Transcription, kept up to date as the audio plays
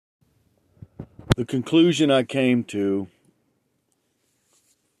The conclusion I came to,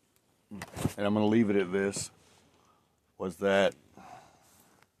 and I'm going to leave it at this, was that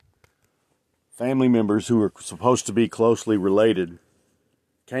family members who were supposed to be closely related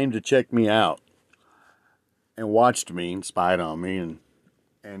came to check me out and watched me and spied on me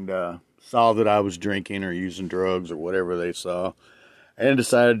and saw that I was drinking or using drugs or whatever they saw, and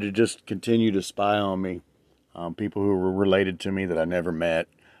decided to just continue to spy on me. People who were related to me that I never met.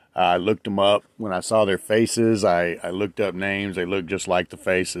 I looked them up. When I saw their faces, I looked up names. They looked just like the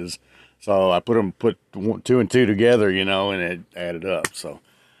faces. So I put two and two together, and it added up. So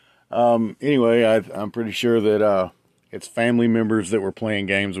anyway, I'm pretty sure that it's family members that were playing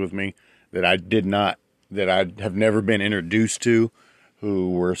games with me that I have never been introduced to,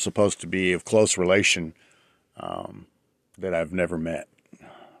 who were supposed to be of close relation, that I've never met,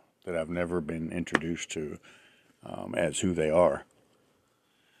 that I've never been introduced to as who they are.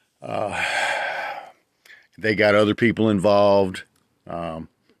 They got other people involved.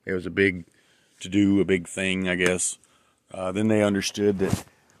 It was a big thing, I guess. Then they understood that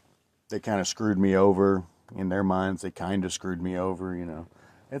they kind of screwed me over. In their minds, they kind of screwed me over,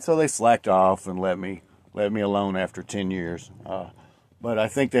 And so they slacked off and let me alone after 10 years. But I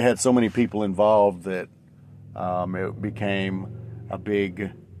think they had so many people involved that it became a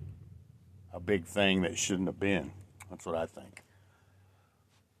big thing that shouldn't have been. That's what I think.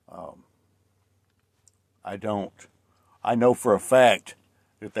 I know for a fact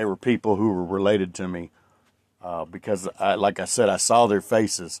that they were people who were related to me, because like I said, I saw their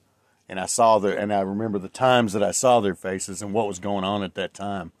faces, and I remember the times that I saw their faces and what was going on at that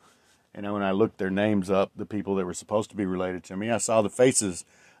time. And when I looked their names up, the people that were supposed to be related to me, I saw the faces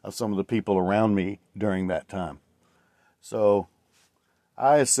of some of the people around me during that time. So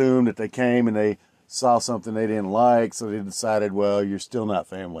I assumed that they came and they saw something they didn't like, so they decided, well, you're still not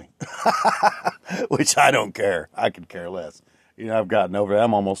family. Which I don't care. I could care less. I've gotten over it.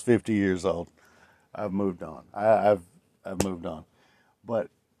 I'm almost 50 years old. I've moved on. I've moved on. But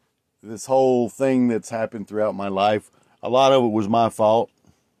this whole thing that's happened throughout my life, a lot of it was my fault.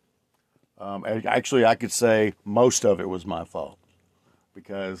 Actually, I could say most of it was my fault,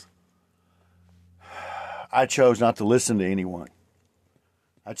 because I chose not to listen to anyone.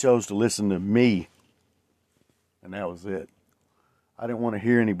 I chose to listen to me, and that was it. I didn't want to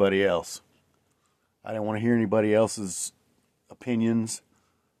hear anybody else. I didn't want to hear anybody else's opinions.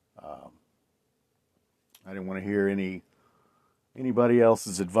 I didn't want to hear anybody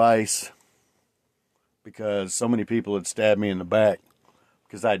else's advice, because so many people had stabbed me in the back,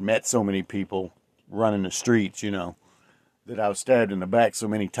 because I'd met so many people running the streets, that I was stabbed in the back so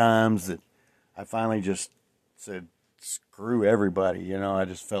many times that I finally just said, screw everybody. I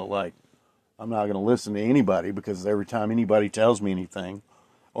just felt like I'm not going to listen to anybody, because every time anybody tells me anything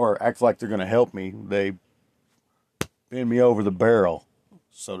or acts like they're going to help me, they bend me over the barrel,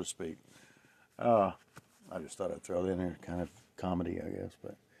 so to speak. I just thought I'd throw that in there, kind of comedy, I guess.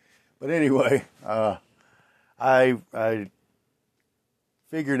 But anyway, I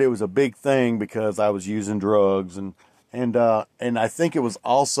figured it was a big thing because I was using drugs, and I think it was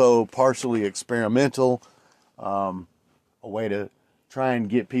also partially experimental, a way to try and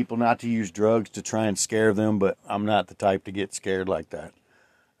get people not to use drugs, to try and scare them. But I'm not the type to get scared like that.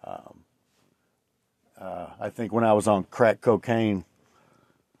 I think when I was on crack cocaine,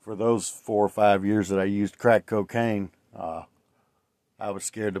 for those 4 or 5 years that I used crack cocaine, I was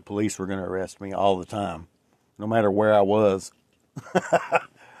scared the police were going to arrest me all the time, no matter where I was.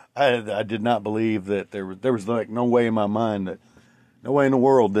 I did not believe that there was like no way in my mind, no way in the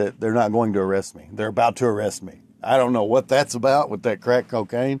world that they're not going to arrest me. They're about to arrest me. I don't know what that's about with that crack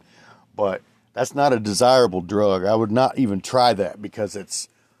cocaine, but that's not a desirable drug. I would not even try that, because it's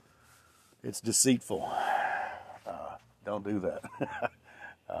deceitful. Don't do that.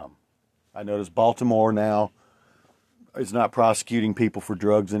 I notice Baltimore now is not prosecuting people for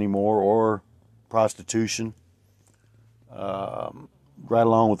drugs anymore, or prostitution. Right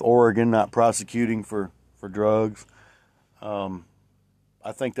along with Oregon not prosecuting for drugs.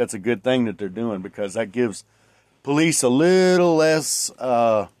 I think that's a good thing that they're doing, because that gives police a little less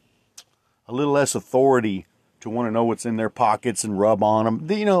authority to want to know what's in their pockets and rub on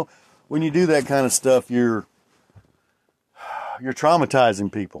them. When you do that kind of stuff, you're traumatizing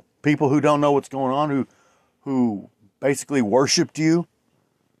people. People who don't know what's going on, who basically worshipped you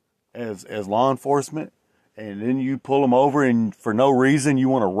as law enforcement, and then you pull them over, and for no reason you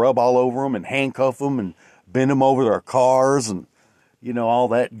want to rub all over them and handcuff them and bend them over their cars and all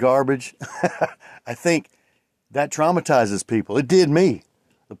that garbage. I think that traumatizes people. It did me.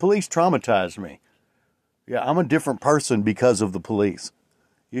 The police traumatized me. Yeah, I'm a different person because of the police.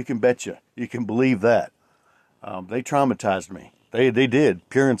 You can betcha. You can believe that. They traumatized me. They did,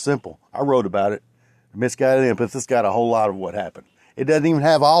 pure and simple. I wrote about it. Misguided Empath. It's got a whole lot of what happened. It doesn't even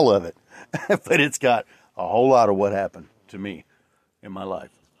have all of it, but it's got a whole lot of what happened to me in my life.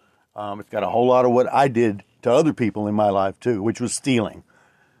 It's got a whole lot of what I did to other people in my life too, which was stealing,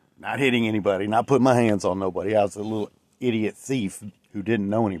 not hitting anybody, not putting my hands on nobody. I was a little idiot thief who didn't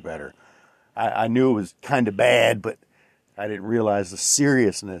know any better. I knew it was kind of bad, but I didn't realize the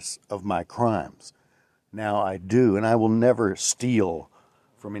seriousness of my crimes. Now I do, and I will never steal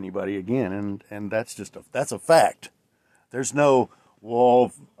from anybody again, and that's just that's a fact. There's no,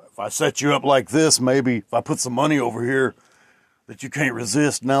 well, if I set you up like this, maybe if I put some money over here that you can't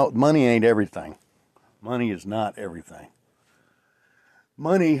resist. No, money ain't everything. Money is not everything.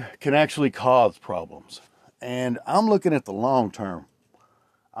 Money can actually cause problems, and I'm looking at the long term.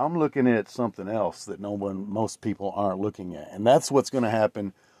 I'm looking at something else that most people aren't looking at, and that's what's going to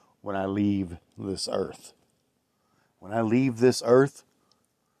happen when I leave this earth. When I leave this earth,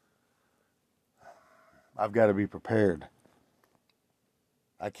 I've got to be prepared.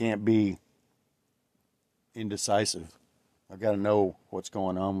 I can't be indecisive. I've got to know what's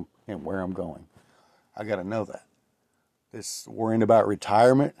going on and where I'm going. I got to know that. This worrying about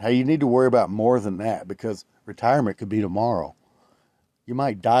retirement, hey, you need to worry about more than that, because retirement could be tomorrow. You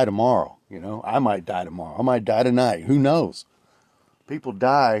might die tomorrow, you know. I might die tomorrow. I might die tonight. Who knows? People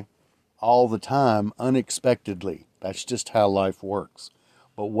die all the time unexpectedly. That's just how life works.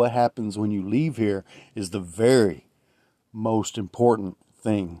 But what happens when you leave here is the very most important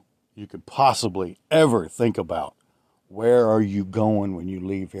thing you could possibly ever think about. Where are you going when you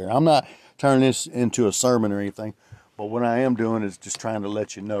leave here? I'm not turning this into a sermon or anything, but what I am doing is just trying to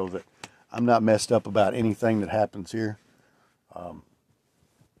let you know that I'm not messed up about anything that happens here.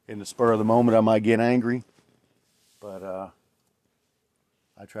 In the spur of the moment, I might get angry, but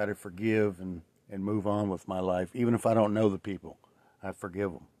I try to forgive and move on with my life. Even if I don't know the people, I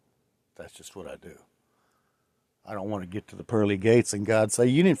forgive them. That's just what I do. I don't want to get to the pearly gates and God say,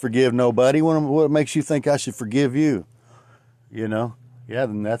 you didn't forgive nobody. What makes you think I should forgive you? You know? Yeah,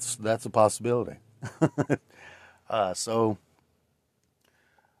 then that's a possibility. So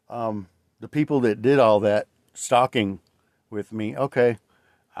the people that did all that stalking with me, okay,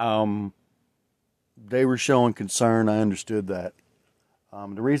 they were showing concern. I understood that.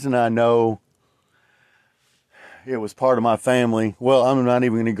 The reason I know it was part of my family, well, I'm not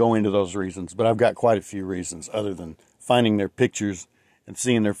even going to go into those reasons, but I've got quite a few reasons other than finding their pictures and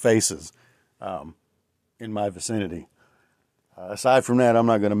seeing their faces in my vicinity. Aside from that, I'm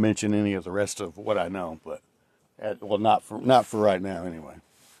not going to mention any of the rest of what I know, but not for right now anyway.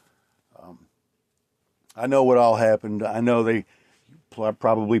 I know what all happened. I know they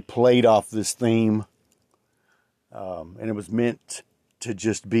probably played off this theme, and it was meant to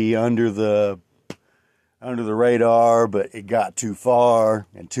just be under the radar, but it got too far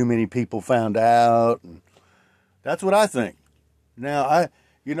and too many people found out, and that's what I think. Now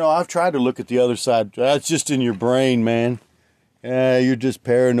I've tried to look at the other side. That's just in your brain, man. You're just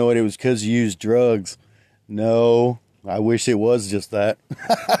paranoid. It was because you used drugs. No, I wish it was just that.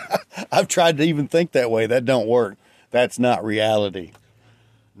 I've tried to even think that way. That don't work. That's not reality.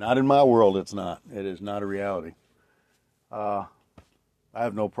 Not in my world, it's not. It is not a reality. I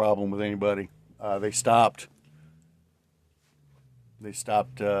have no problem with anybody. They stopped.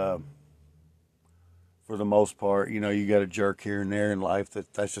 For the most part. You know, you got a jerk here and there in life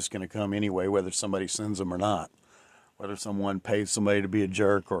that's just going to come anyway, whether somebody sends them or not. Whether someone pays somebody to be a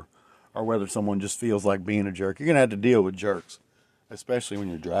jerk or whether someone just feels like being a jerk. You're going to have to deal with jerks, especially when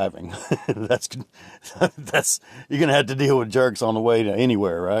you're driving. that's you're going to have to deal with jerks on the way to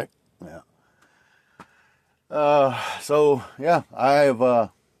anywhere, right? Yeah. So, yeah, I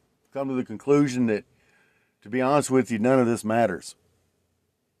have come to the conclusion that, to be honest with you, none of this matters.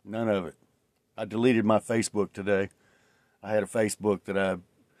 None of it. I deleted my Facebook today. I had a Facebook that a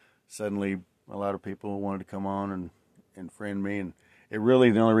lot of people wanted to come on and friend me, and the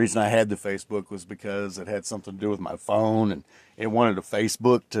only reason I had the Facebook was because it had something to do with my phone, and it wanted a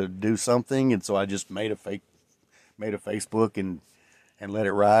Facebook to do something, and so I just made a Facebook and let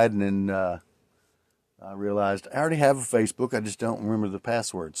it ride, and then I realized I already have a Facebook, I just don't remember the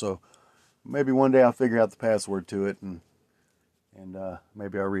password. So maybe one day I'll figure out the password to it, and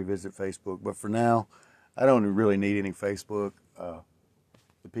maybe I'll revisit Facebook. But for now, I don't really need any Facebook. The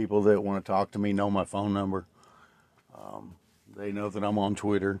people that want to talk to me know my phone number. They know that I'm on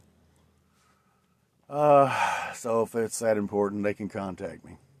Twitter. So if it's that important, they can contact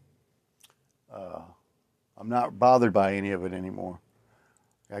me. I'm not bothered by any of it anymore.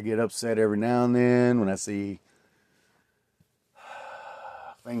 I get upset every now and then when I see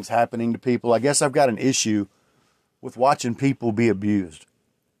things happening to people. I guess I've got an issue with watching people be abused.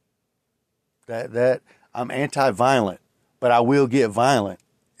 That I'm anti-violent, but I will get violent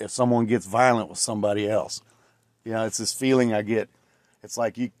if someone gets violent with somebody else. You know, it's this feeling I get. It's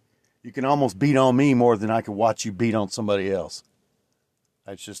like you can almost beat on me more than I can watch you beat on somebody else.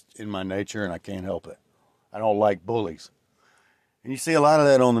 That's just in my nature, and I can't help it. I don't like bullies. And you see a lot of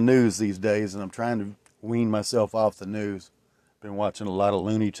that on the news these days, and I'm trying to wean myself off the news. Been watching a lot of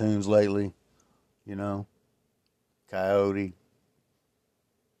Looney Tunes lately, you know, Coyote,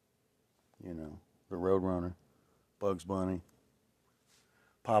 you know, the Roadrunner, Bugs Bunny,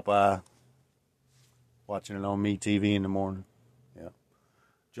 Popeye, watching it on MeTV in the morning. Yeah.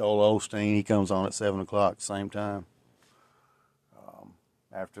 Joel Osteen, he comes on at 7 o'clock, same time.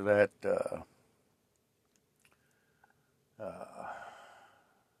 After that,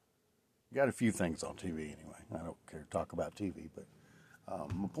 got a few things on TV anyway. I don't care to talk about TV, but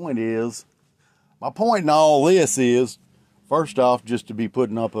my point in all this is, first off, just to be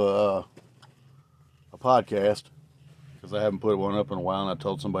putting up a podcast, because I haven't put one up in a while, and I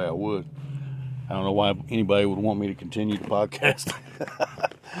told somebody I would. I don't know why anybody would want me to continue the podcast,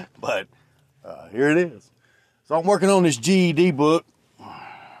 but here it is. So I'm working on this GED book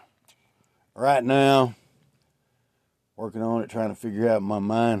right now. Working on it, trying to figure out in my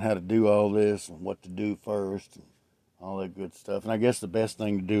mind how to do all this and what to do first and all that good stuff. And I guess the best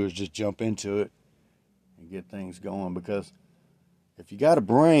thing to do is just jump into it and get things going, because if you got a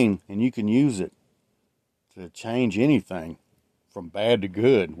brain and you can use it to change anything from bad to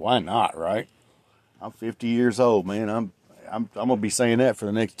good, why not, right? I'm 50 years old, man. I'm gonna be saying that for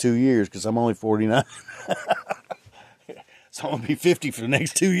the next 2 years, because I'm only 49. So I'm gonna be 50 for the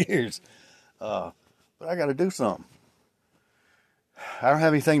next 2 years. But I got to do something. I don't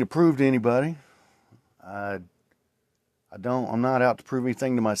have anything to prove to anybody. I'm not out to prove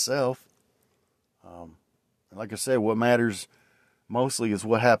anything to myself. Like I said, what matters mostly is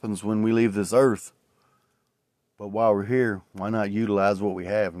what happens when we leave this earth. But while we're here, why not utilize what we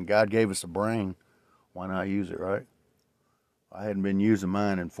have? And God gave us a brain. Why not use it, right? I hadn't been using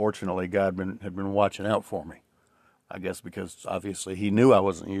mine, and fortunately, God had been watching out for me. I guess because obviously He knew I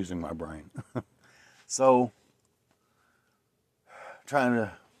wasn't using my brain. So, trying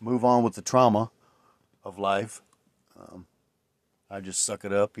to move on with the trauma of life. I just suck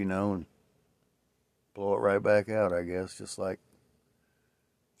it up, you know, and blow it right back out, I guess, just like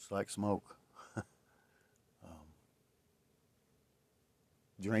smoke.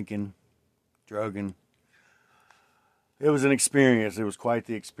 Drinking, drugging. It was an experience. It was quite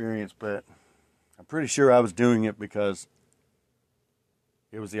the experience, but I'm pretty sure I was doing it because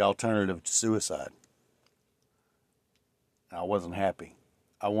it was the alternative to suicide. I wasn't happy.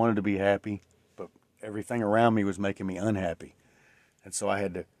 I wanted to be happy, but everything around me was making me unhappy. And so I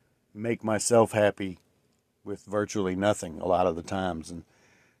had to make myself happy with virtually nothing a lot of the times. And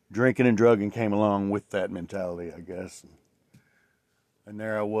drinking and drugging came along with that mentality, I guess. And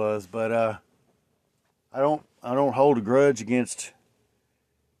there I was. But I don't hold a grudge against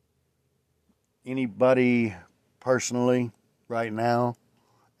anybody personally right now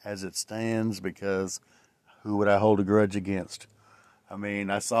as it stands, because who would I hold a grudge against? I mean,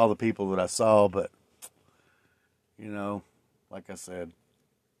 I saw the people that I saw, but, you know, like I said,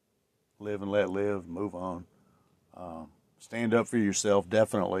 live and let live, move on. Stand up for yourself,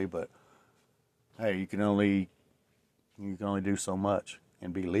 definitely, but, hey, you can only do so much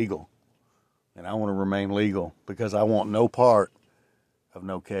and be legal. And I want to remain legal because I want no part of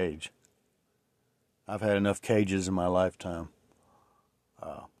no cage. I've had enough cages in my lifetime.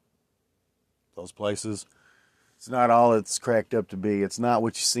 Those places, it's not all it's cracked up to be. It's not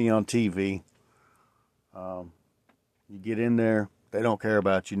what you see on TV. You get in there, they don't care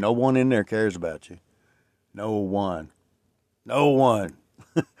about you. No one in there cares about you. No one. No one.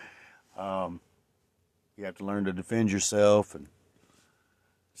 You have to learn to defend yourself and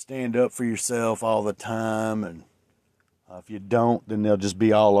stand up for yourself all the time. And if you don't, then they'll just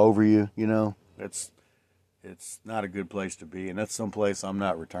be all over you, you know. It's not a good place to be, and that's some place I'm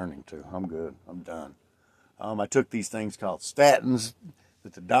not returning to. I'm good. I'm done. I took these things called statins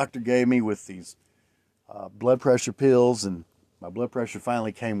that the doctor gave me with these blood pressure pills, and my blood pressure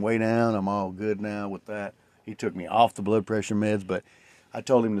finally came way down. I'm all good now with that. He took me off the blood pressure meds, but I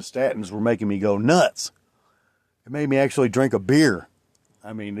told him the statins were making me go nuts. It made me actually drink a beer.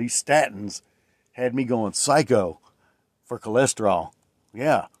 I mean, these statins had me going psycho for cholesterol.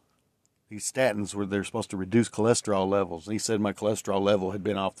 Yeah. These statins they're supposed to reduce cholesterol levels. And he said my cholesterol level had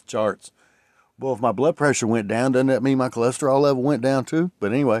been off the charts. Well, if my blood pressure went down, doesn't that mean my cholesterol level went down too?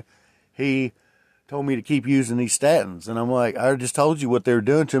 But anyway, he told me to keep using these statins. And I'm like, I just told you what they were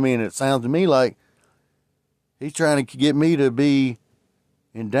doing to me, and it sounds to me like he's trying to get me to be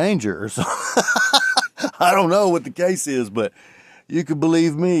in danger or something. I don't know what the case is, but you can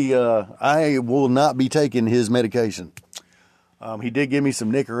believe me, I will not be taking his medication. He did give me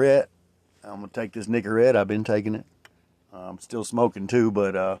some Nicorette. I'm going to take this Nicorette. I've been taking it. I'm still smoking too,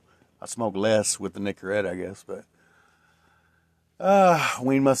 but I smoke less with the Nicorette, I guess. But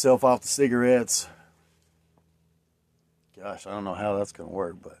wean myself off the cigarettes. Gosh, I don't know how that's going to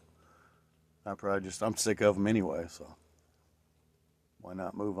work, but I'm sick of them anyway, so why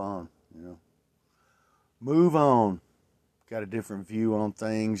not move on, you know? Move on. Got a different view on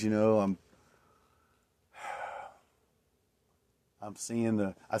things, you know. I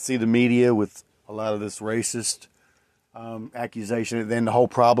see the media with a lot of this racist accusation, and then the whole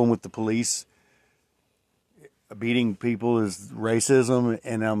problem with the police beating people is racism,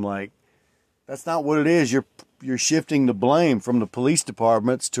 and I'm like, that's not what it is. You're shifting the blame from the police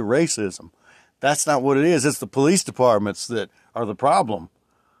departments to racism. That's not what it is. It's the police departments that are the problem.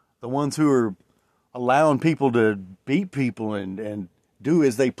 The ones who are allowing people to beat people and do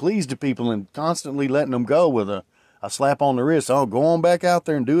as they please to people and constantly letting them go with a slap on the wrist. Oh, go on back out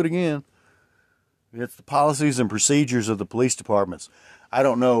there and do it again. It's the policies and procedures of the police departments. I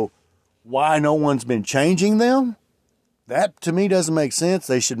don't know why no one's been changing them. That, to me, doesn't make sense.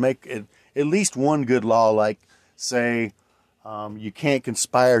 They should make at least one good law, like, say, you can't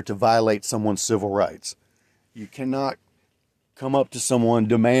conspire to violate someone's civil rights. You cannot come up to someone,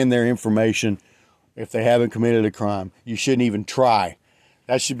 demand their information if they haven't committed a crime. You shouldn't even try.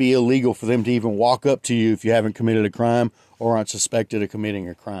 That should be illegal for them to even walk up to you if you haven't committed a crime or aren't suspected of committing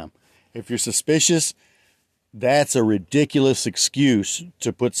a crime. If you're suspicious, that's a ridiculous excuse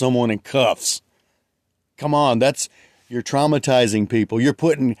to put someone in cuffs. Come on, you're traumatizing people. You're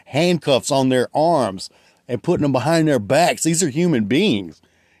putting handcuffs on their arms and putting them behind their backs. These are human beings.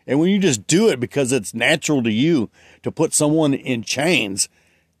 And when you just do it because it's natural to you to put someone in chains,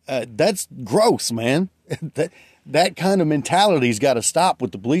 that's gross, man. That kind of mentality's got to stop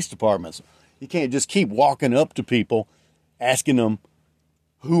with the police departments. You can't just keep walking up to people, asking them,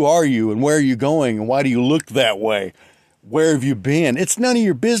 who are you and where are you going and why do you look that way? Where have you been? It's none of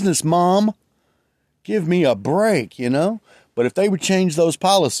your business, Mom. Give me a break, you know? But if they would change those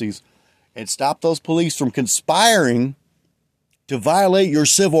policies and stop those police from conspiring to violate your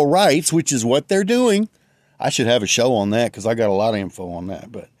civil rights, which is what they're doing. I should have a show on that because I got a lot of info on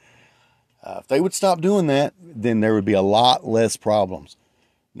that. But if they would stop doing that, then there would be a lot less problems.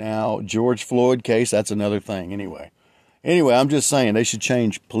 Now, George Floyd case, that's another thing anyway. Anyway, I'm just saying they should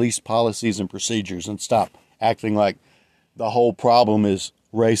change police policies and procedures and stop acting like the whole problem is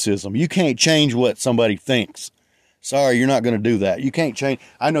racism. You can't change what somebody thinks. Sorry, you're not going to do that. You can't change.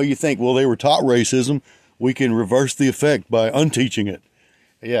 I know you think, well, they were taught racism. We can reverse the effect by unteaching it.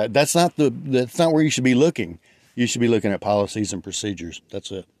 Yeah, that's not where you should be looking. You should be looking at policies and procedures.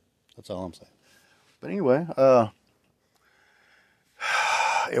 That's it. That's all I'm saying. But anyway,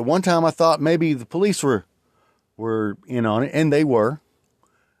 at one time I thought maybe the police were in on it, and they were.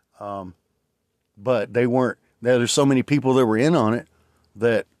 But they weren't. There's so many people that were in on it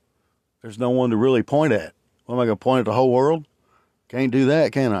that there's no one to really point at. What, am I going to point at the whole world? Can't do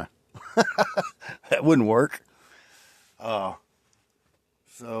that, can I? That wouldn't work. Yeah,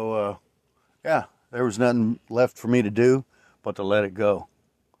 there was nothing left for me to do but to let it go.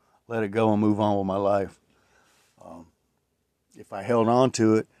 Let it go and move on with my life. If I held on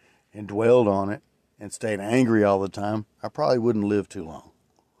to it and dwelled on it and stayed angry all the time, I probably wouldn't live too long.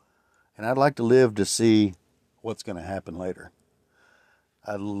 And I'd like to live to see what's going to happen later.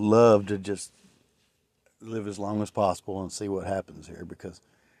 I'd love to just live as long as possible and see what happens here, because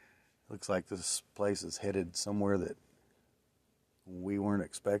it looks like this place is headed somewhere that we weren't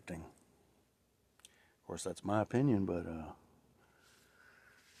expecting. Of course, that's my opinion, but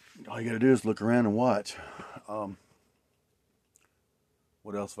all you got to do is look around and watch.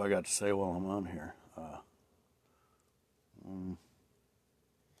 What else have I got to say while I'm on here? I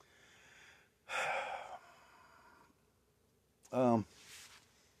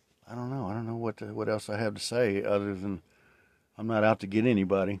don't know. I don't know what else I have to say other than I'm not out to get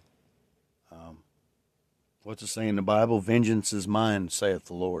anybody. What's it say in the Bible? Vengeance is mine, saith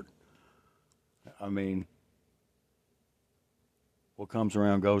the Lord. I mean, what comes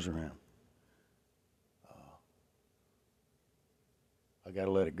around goes around. I got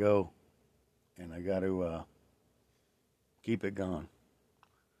to let it go, and I got to keep it gone.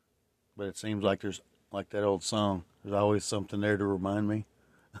 But it seems like there's, like that old song, there's always something there to remind me.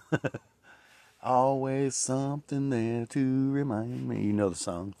 Always something there to remind me. You know the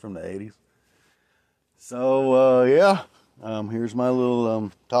song from the 80s. Yeah, here's my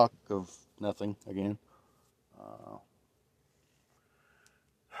little talk of nothing again. Uh,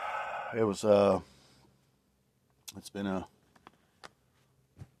 it was it's been a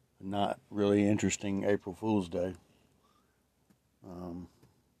not really interesting April Fool's Day. Um,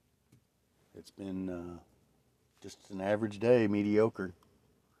 it's been just an average day, mediocre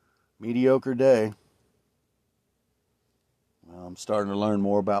day. I'm starting to learn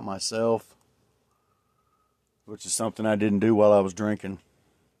more about myself, which is something I didn't do while I was drinking.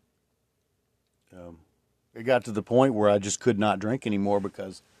 It got to the point where I just could not drink anymore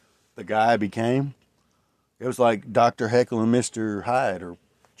because the guy I became, it was like Dr. Heckle and Mr. Hyde or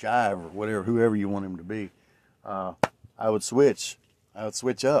Jive or whatever, whoever you want him to be. Uh, I would switch. I would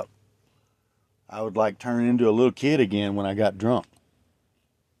switch up. I would like turn into a little kid again when I got drunk.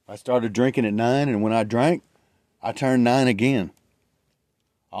 I started drinking at 9, and when I drank, I turned 9 again.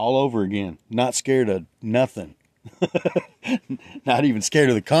 All over again. Not scared of nothing. Not even scared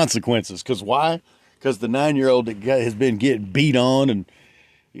of the consequences. Because why? Because the 9-year-old that has been getting beat on and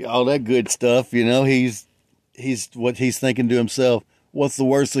all that good stuff, you know, he's what he's thinking to himself, what's the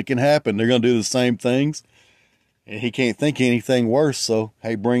worst that can happen? They're going to do the same things. And he can't think of anything worse, so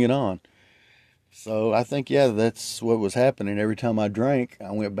hey, bring it on. So I think, yeah, that's what was happening. Every time I drank,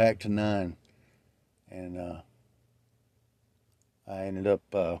 I went back to 9. And I ended up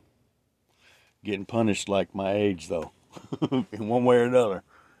getting punished like my age, though, in one way or another.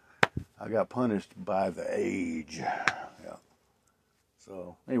 I got punished by the age. Yeah.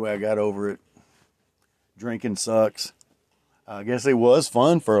 So anyway, I got over it. Drinking sucks. I guess it was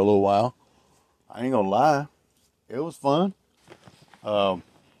fun for a little while. I ain't gonna lie. It was fun.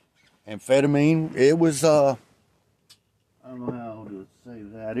 Amphetamine, it was, I don't know how to say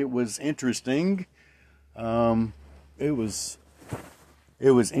that. It was interesting. It was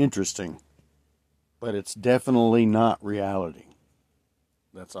interesting. But it's definitely not reality.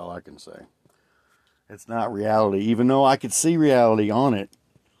 That's all I can say. It's not reality. Even though I could see reality on it,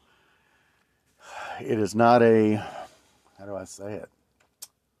 it is not a, how do I say it?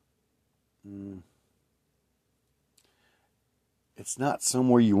 It's not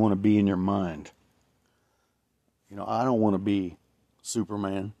somewhere you want to be in your mind. You know, I don't want to be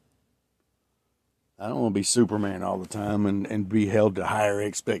Superman. I don't want to be Superman all the time and be held to higher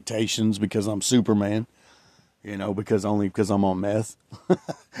expectations because I'm Superman. You know, because I'm on meth.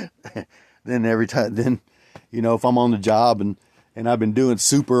 Then every time, you know, if I'm on the job and I've been doing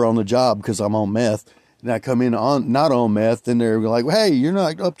super on the job because I'm on meth, and I come in on not on meth, then they're like, hey, you're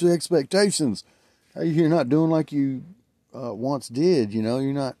not up to expectations. Hey, you're not doing like you once did. You know,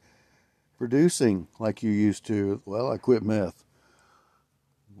 you're not producing like you used to. Well, I quit meth.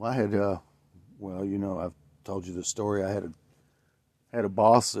 Well, I had, well, you know, I've told you the story. I had a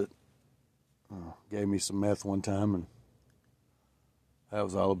boss that gave me some meth one time, and that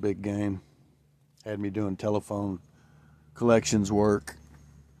was all a big game. Had me doing telephone collections work,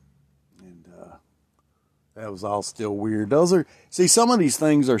 and that was all still weird. Some of these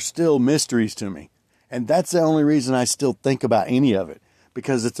things are still mysteries to me, and that's the only reason I still think about any of it,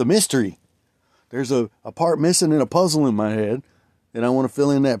 because it's a mystery. There's a part missing in a puzzle in my head, and I want to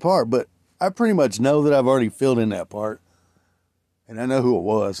fill in that part, but I pretty much know that I've already filled in that part, and I know who it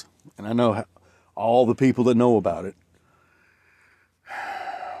was, and I know all the people that know about it.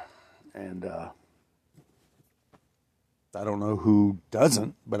 And I don't know who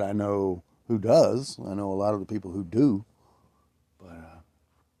doesn't, but I know who does. I know a lot of the people who do. But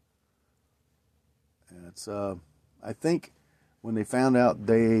it's I think when they found out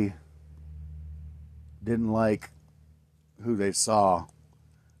they didn't like who they saw,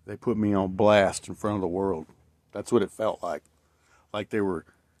 they put me on blast in front of the world. That's what it felt like. Like they were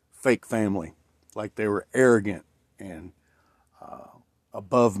fake family. Like they were arrogant and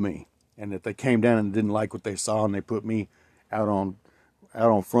above me. And that they came down and didn't like what they saw, and they put me out on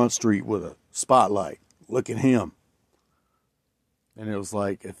Front Street with a spotlight. Look at him. And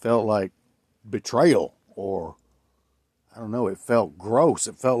it felt like betrayal, or I don't know, it felt gross.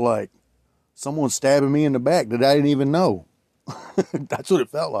 It felt like someone stabbing me in the back that I didn't even know. That's what it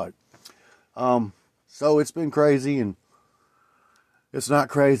felt like. So it's been crazy, and it's not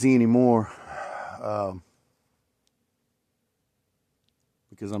crazy anymore.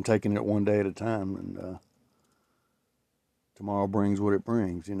 Because I'm taking it one day at a time, and tomorrow brings what it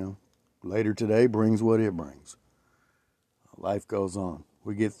brings, you know. Later today brings what it brings. Life goes on.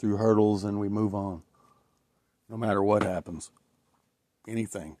 We get through hurdles and we move on. No matter what happens.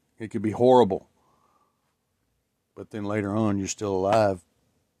 Anything. It could be horrible. But then later on, you're still alive.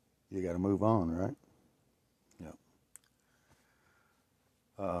 You got to move on, right? Yep.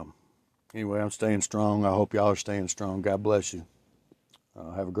 Anyway, I'm staying strong. I hope y'all are staying strong. God bless you.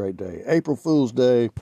 Have a great day. April Fool's Day.